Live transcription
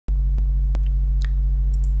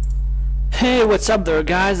Hey, what's up there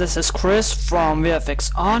guys, this is Chris from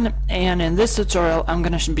VFXON, and in this tutorial I'm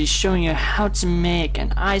gonna be showing you how to make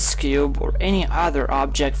an ice cube or any other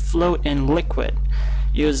object float in liquid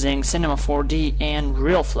using Cinema 4D and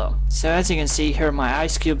Realflow. So as you can see here, my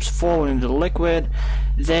ice cubes fall into the liquid,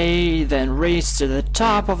 they then raise to the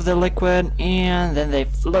top of the liquid, and then they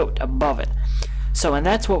float above it. So, and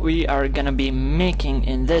that's what we are gonna be making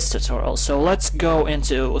in this tutorial. So let's go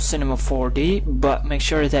into Cinema 4D, but make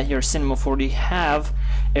sure that your Cinema 4D have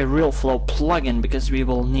a Realflow plugin because we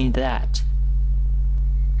will need that.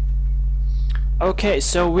 Okay,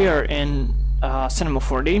 so we are in Cinema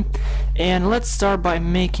 4D, and let's start by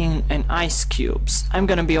making an ice cubes. I'm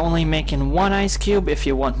gonna be only making one ice cube. If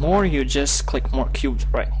you want more, you just click more cubes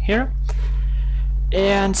right here.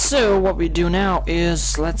 And so what we do now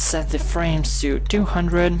is let's set the frames to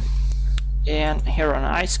 200, and here on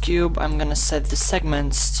ice cube I'm gonna set the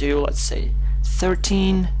segments to, let's say,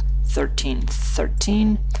 13, 13,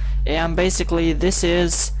 13, and basically this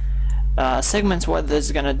is segments. What this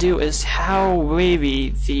is gonna do is how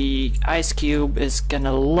wavy the ice cube is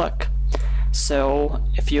gonna look. So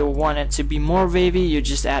if you want it to be more wavy, you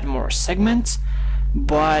just add more segments.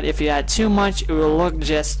 But if you add too much, it will look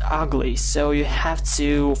just ugly, so you have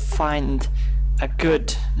to find a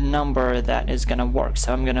good number that is gonna work.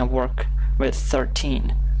 So I'm gonna work with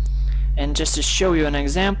 13, and just to show you an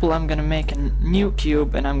example, I'm gonna make a new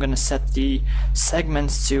cube and I'm gonna set the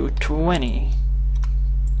segments to 20.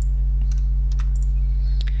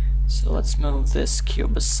 So let's move this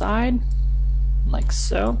cube aside like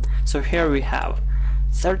so. So here we have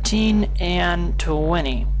 13 and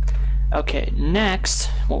 20. Okay, next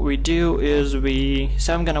what we do is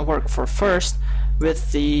so I'm gonna work first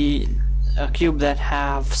with the cube that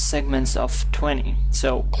have segments of 20.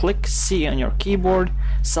 So click C on your keyboard,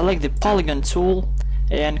 select the polygon tool,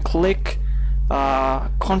 and click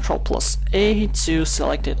Ctrl+A to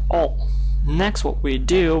select it all. Next what we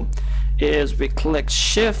do is we click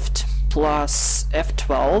Shift plus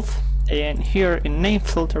F12, and here in name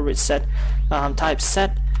filter we set type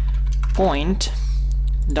set point,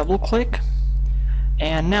 double click,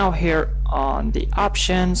 and now here on the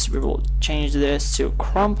options we will change this to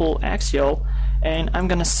crumple axial, and I'm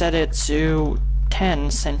gonna set it to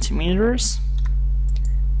 10 centimeters.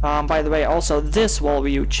 By the way, also this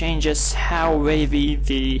value changes how wavy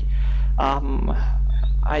the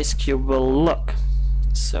ice cube will look.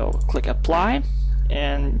 So click apply,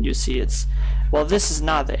 and you see it's, well, this is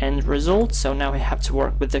not the end result, so now we have to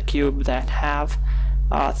work with the cube that have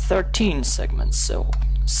 13 segments. So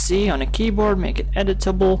C on a keyboard, make it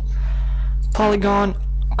editable, polygon,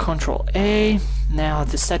 Ctrl A, now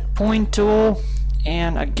the set point tool,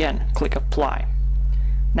 and again click apply.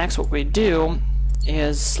 Next what we do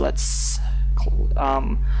is let's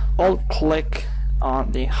alt click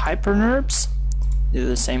on the hyperNURBS, do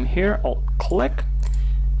the same here, alt click,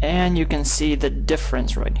 and you can see the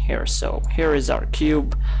difference right here. So here is our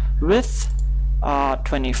cube with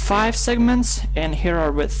 25 segments, and here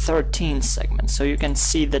are with 13 segments, so you can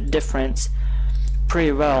see the difference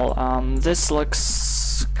pretty well. This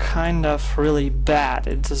looks kind of really bad.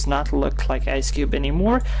 It does not look like ice cube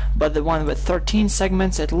anymore, but the one with 13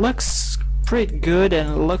 segments, it looks pretty good and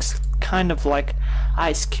it looks kind of like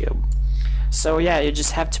ice cube. So yeah, you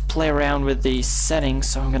just have to play around with these settings.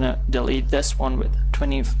 So I'm gonna delete this one with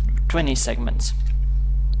 20 segments.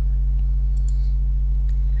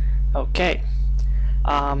 Okay.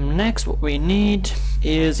 Next what we need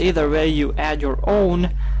is, either way, you add your own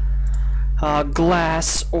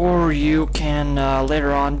glass, or you can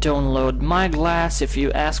later on download my glass if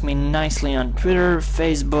you ask me nicely on Twitter,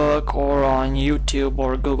 Facebook, or on YouTube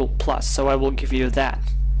or Google+, so I will give you that.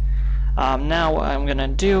 Now what I'm gonna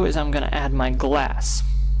do is I'm gonna add my glass.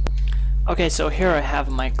 Okay, so here I have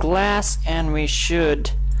my glass, and we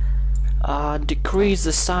should decrease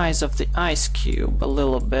the size of the ice cube a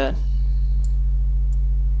little bit.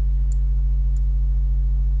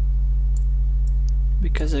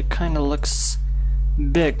 Because it kind of looks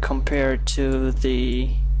big compared to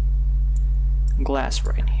the glass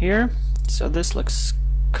right here. So this looks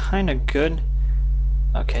kind of good.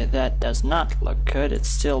 Okay, that does not look good. It's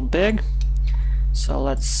still big. So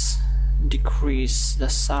let's decrease the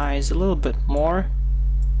size a little bit more.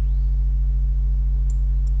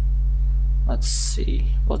 Let's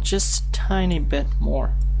see. Well, just a tiny bit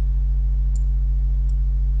more.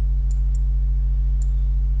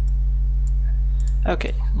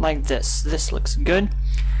 Okay, like this. This looks good.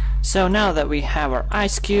 So now that we have our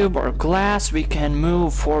ice cube or glass, we can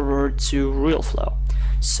move forward to Realflow.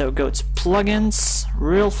 So go to Plugins,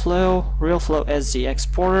 Realflow, Realflow as the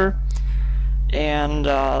exporter, and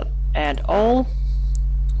add all.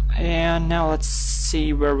 And now let's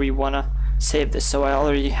see where we wanna save this. So I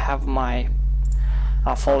already have my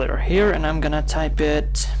folder here, and I'm gonna type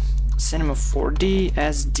it Cinema 4D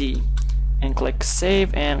SD and click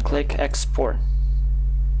Save and click Export.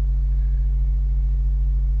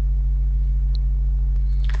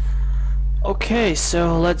 Okay,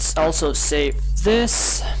 so let's also save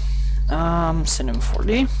this Cinema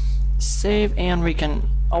 4D, save, and we can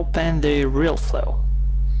open the Realflow.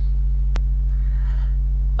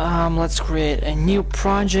 Let's create a new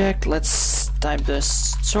project. Let's type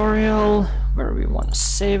this tutorial where we want to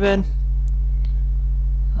save it.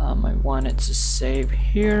 I want it to save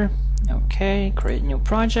here. Okay, create new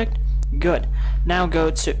project. Good. Now go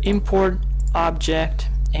to import object,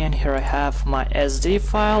 and here I have my SD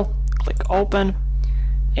file. Click open,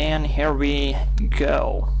 and here we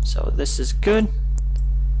go. So this is good.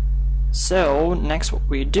 So next what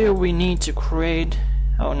we do, we need to create,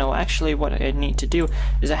 oh no, actually what I need to do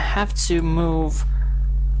is I have to move,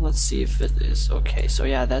 let's see if it is okay. So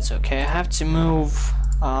yeah, that's okay. I have to move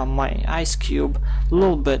my ice cube a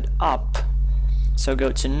little bit up. So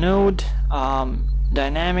go to node,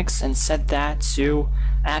 dynamics, and set that to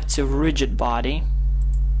active rigid body,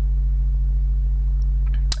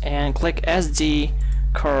 and click SD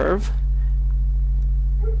curve.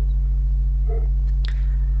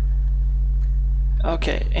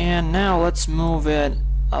 Okay, and now let's move it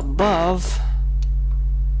above,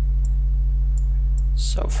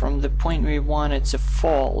 so from the point we want it to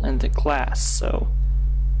fall in the glass. So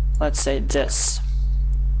let's say this.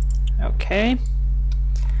 Okay,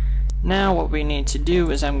 now what we need to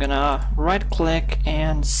do is I'm gonna right click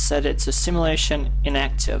and set it to simulation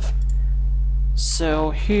inactive.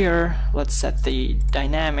 So here let's set the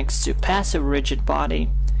dynamics to passive rigid body,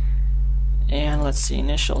 and let's see,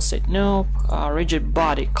 initial state no, rigid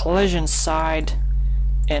body collision side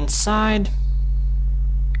inside.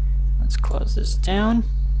 Let's close this down,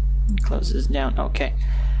 okay.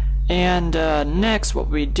 And next what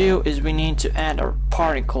we do is we need to add our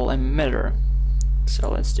particle emitter. So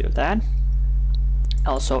let's do that.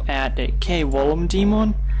 Also add a K volume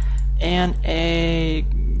daemon and a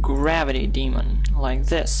gravity daemon like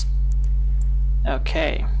this.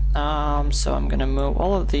 Okay, so I'm gonna move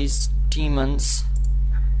all of these daemons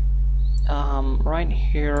right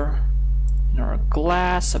here in our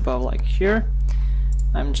glass above, like here.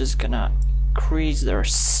 I'm just gonna increase their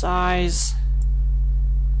size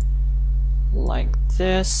like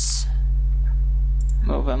this,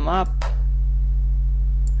 move them up.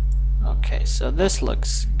 Okay, so this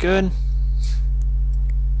looks good.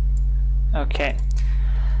 Okay,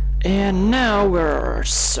 and now we're our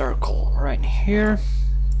circle right here.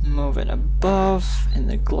 Move it above in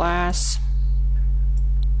the glass.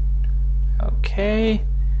 Okay,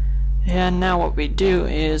 and now what we do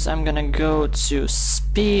is I'm gonna go to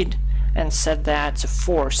speed and set that to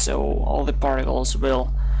 4, so all the particles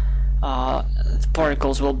will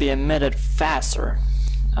be emitted faster.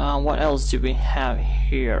 What else do we have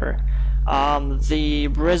here? The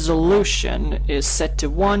resolution is set to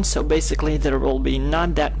 1, so basically there will be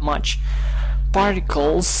not that much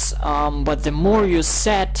particles, but the more you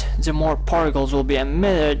set, the more particles will be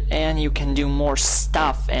emitted, and you can do more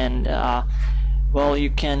stuff. And well, you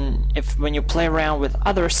can, when you play around with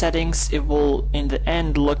other settings, it will in the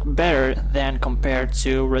end look better than compared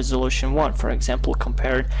to resolution 1. For example,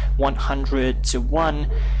 compared 100 to 1,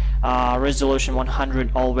 resolution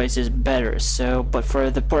 100 always is better. So, but for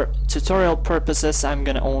the tutorial purposes, I'm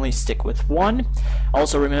gonna only stick with 1.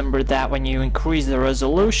 Also remember that when you increase the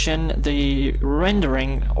resolution, the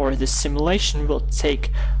rendering or the simulation will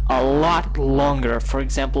take a lot longer. For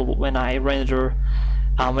example, when I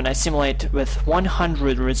simulate with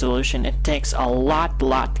 100 resolution, it takes a lot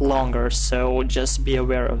longer, so just be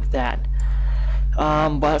aware of that.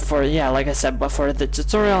 But for, yeah, like I said, but for the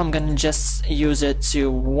tutorial I'm gonna just use it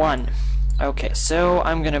to 1. Okay, so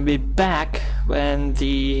I'm gonna be back when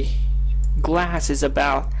the glass is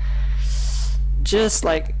about just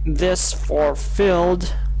like this, for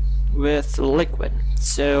filled with liquid.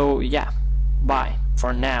 So yeah, bye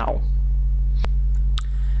for now.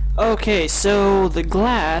 Okay, so the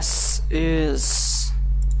glass is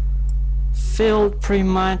filled pretty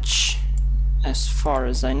much as far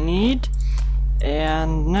as I need,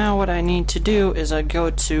 and now what I need to do is I go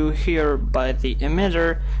to here by the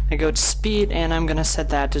emitter, I go to speed, and I'm gonna set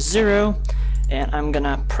that to 0, and I'm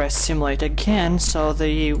gonna press simulate again, so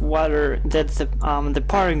the the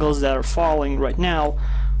particles that are falling right now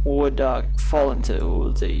would fall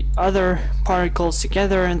into the other particles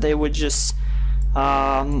together, and they would just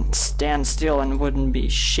stand still and wouldn't be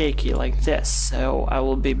shaky like this. So I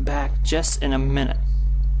will be back just in a minute.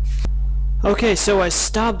 Okay, so I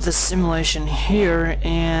stopped the simulation here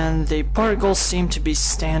and the particles seem to be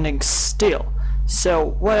standing still. So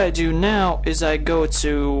what I do now is I go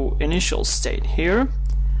to initial state here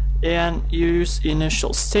and use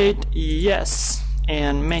initial state, yes,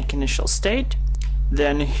 and make initial state.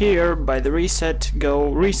 Then here by the reset, go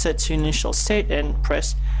reset to initial state and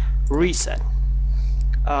press reset.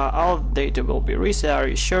 All data will be reset. Are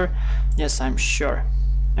you sure? Yes, I'm sure.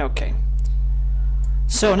 Okay.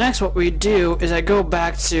 So next what we do is I go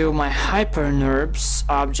back to my HyperNerbs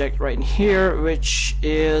object right here, which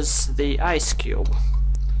is the ice cube.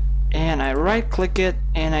 And I right click it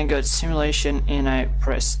and I go to simulation and I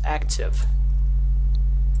press active.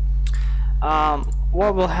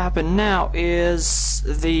 What will happen now is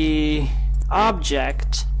the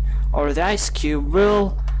object or the ice cube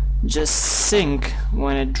will just sink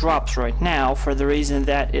when it drops right now, for the reason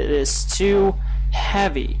that it is too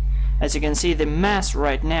heavy. As you can see, the mass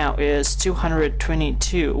right now is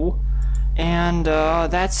 222 and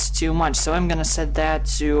that's too much, so I'm gonna set that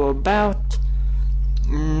to about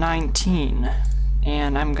 19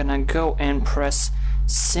 and I'm gonna go and press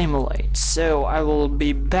simulate. So I will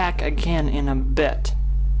be back again in a bit.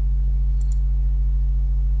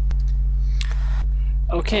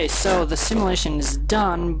 Okay, so the simulation is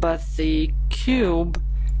done, but the cube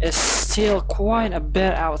is still quite a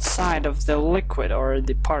bit outside of the liquid or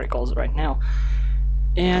the particles right now.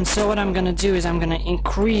 And so what I'm gonna do is I'm gonna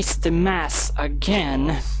increase the mass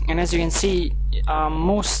again, and as you can see,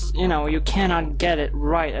 you cannot get it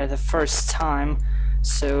right at the first time,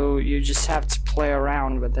 so you just have to play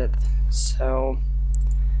around with it. So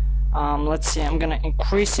let's see, I'm gonna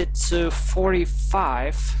increase it to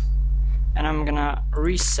 45 and I'm gonna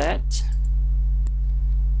reset,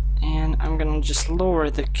 and I'm gonna just lower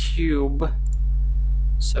the cube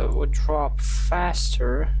so it would drop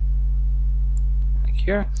faster, like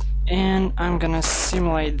here, and I'm gonna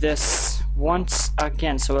simulate this once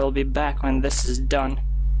again, so it'll be back when this is done.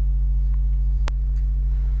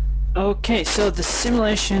 Okay, so the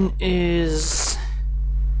simulation is,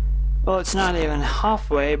 well, it's not even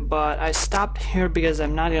halfway, but I stopped here because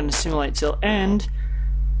I'm not gonna simulate till end.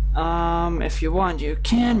 If you want you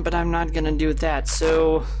can, but I'm not gonna do that.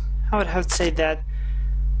 So I would have to say that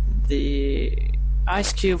the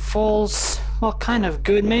ice cube falls, well, kind of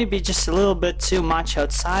good, maybe just a little bit too much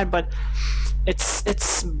outside, but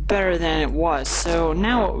it's better than it was. So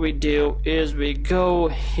now what we do is we go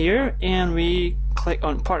here and we click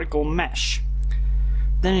on particle mesh.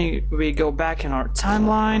 Then we go back in our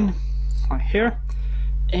timeline right here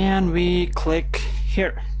and we click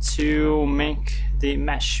here to make the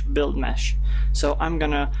mesh, build mesh. So I'm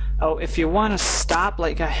gonna, if you want to stop,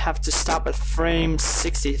 like I have to stop at frame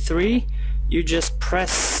 63, you just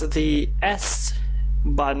press the S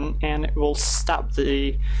button and it will stop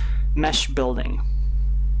the mesh building.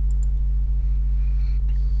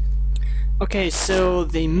 Okay, so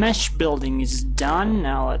the mesh building is done.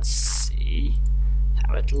 Now let's see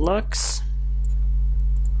how it looks.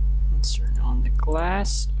 Let's turn on the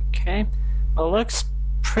glass. Okay, well, it looks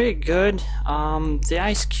pretty good. The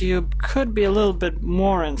ice cube could be a little bit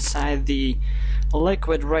more inside the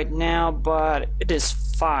liquid right now, but it is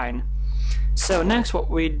fine. So next what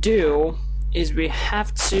we do is we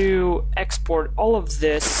have to export all of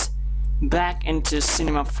this back into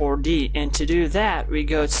Cinema 4D, and to do that we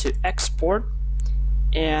go to export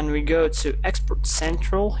and we go to export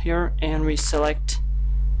central here and we select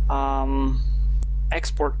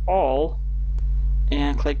export all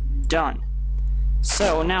and click done.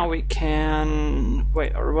 So now we can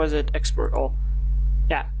wait, or was it export all?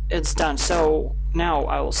 Yeah, it's done. So now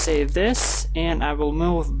I will save this and I will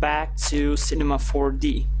move back to Cinema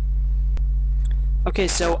 4D. Okay,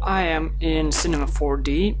 so I am in Cinema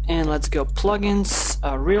 4D and let's go plugins,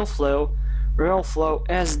 Realflow, Realflow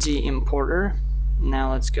SD importer.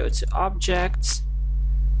 Now let's go to objects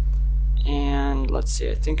and let's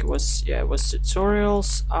see, I think it was, yeah, it was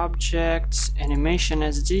tutorials, objects, animation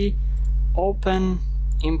SD, open,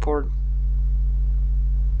 import.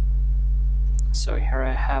 So here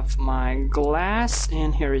I have my glass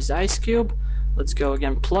and here is ice cube. Let's go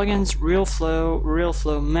again, plugins, Realflow,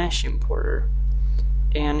 Realflow mesh importer.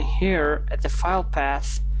 And here at the file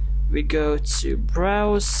path we go to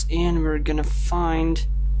browse and we're gonna find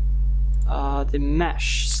the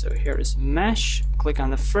mesh. So here is mesh, click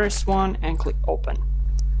on the first one and click open.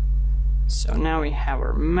 So now we have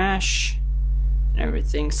our mesh and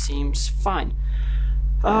everything seems fine.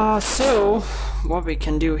 So what we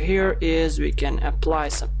can do here is we can apply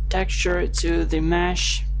some texture to the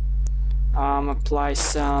mesh, apply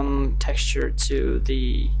some texture to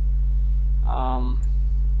the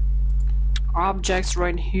objects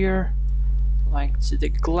right here, like to the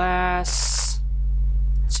glass,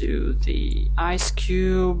 to the ice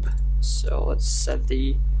cube. So let's set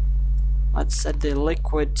the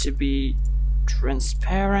liquid to be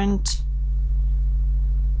transparent,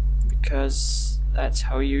 because that's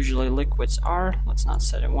how usually liquids are. Let's not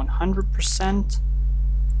set it 100%.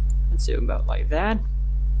 Let's do about like that.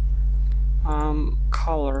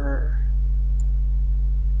 Color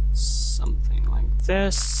something like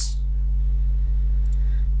this.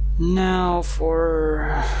 Now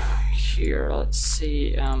for here, let's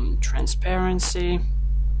see, transparency,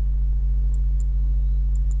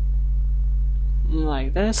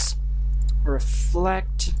 like this.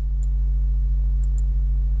 Reflect,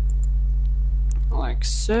 like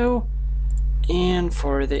so. And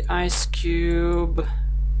for the ice cube,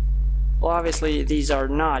 well, obviously these are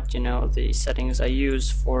not, you know, the settings I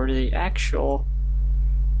use for the actual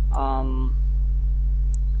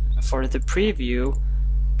for the preview,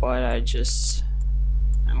 but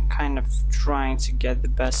I'm kind of trying to get the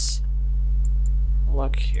best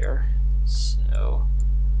look here. So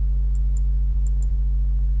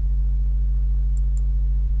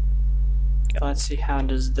okay, let's see how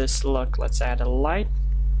does this look. Let's add a light.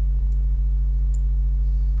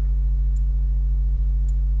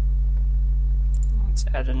 Let's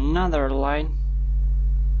add another light.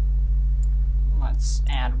 Let's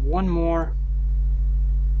add one more.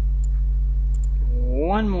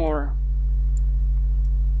 One more.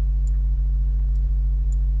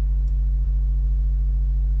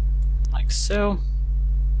 Like so.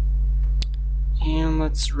 And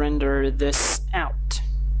let's render this out.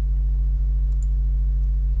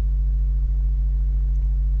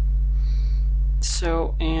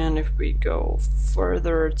 So, and if we go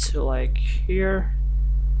further to like here,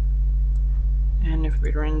 and if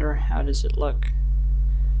we render, how does it look?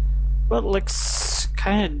 Well, it looks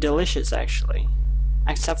kind of delicious actually,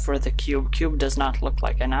 except for the cube. Cube does not look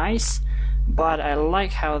like an ice, but I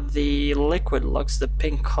like how the liquid looks, the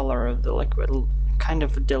pink color of the liquid, kind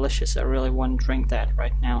of delicious. I really want to drink that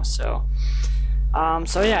right now. So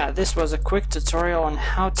yeah, this was a quick tutorial on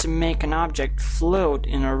how to make an object float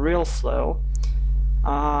in a Realflow.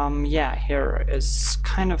 Yeah, here is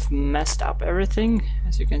kind of messed up everything,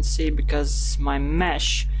 as you can see, because my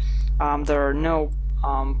mesh, there are no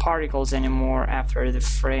particles anymore after the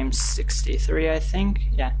frame 63, I think.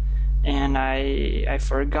 Yeah, and I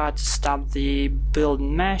forgot to stop the build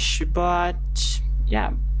mesh, but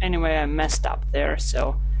yeah, anyway, I messed up there,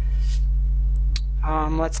 so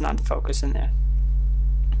let's not focus in there.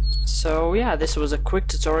 So yeah, this was a quick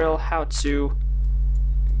tutorial how to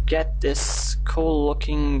get this cool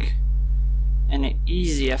looking and an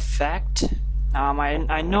easy effect.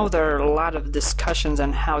 I know there are a lot of discussions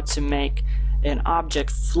on how to make an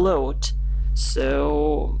object float,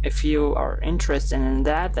 so if you are interested in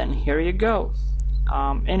that, then here you go.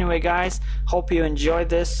 Anyway guys, hope you enjoyed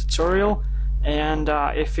this tutorial, and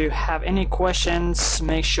if you have any questions,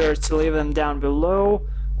 make sure to leave them down below,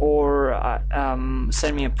 or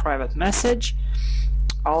send me a private message.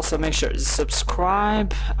 Also make sure to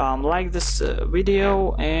subscribe, like this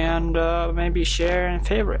video, and maybe share and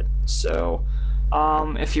favorite. So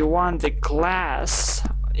if you want the glass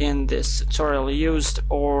in this tutorial used,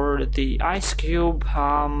 or the ice cube,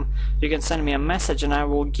 you can send me a message and I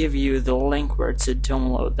will give you the link where to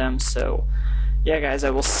download them. So yeah guys,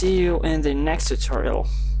 I will see you in the next tutorial.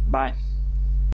 Bye.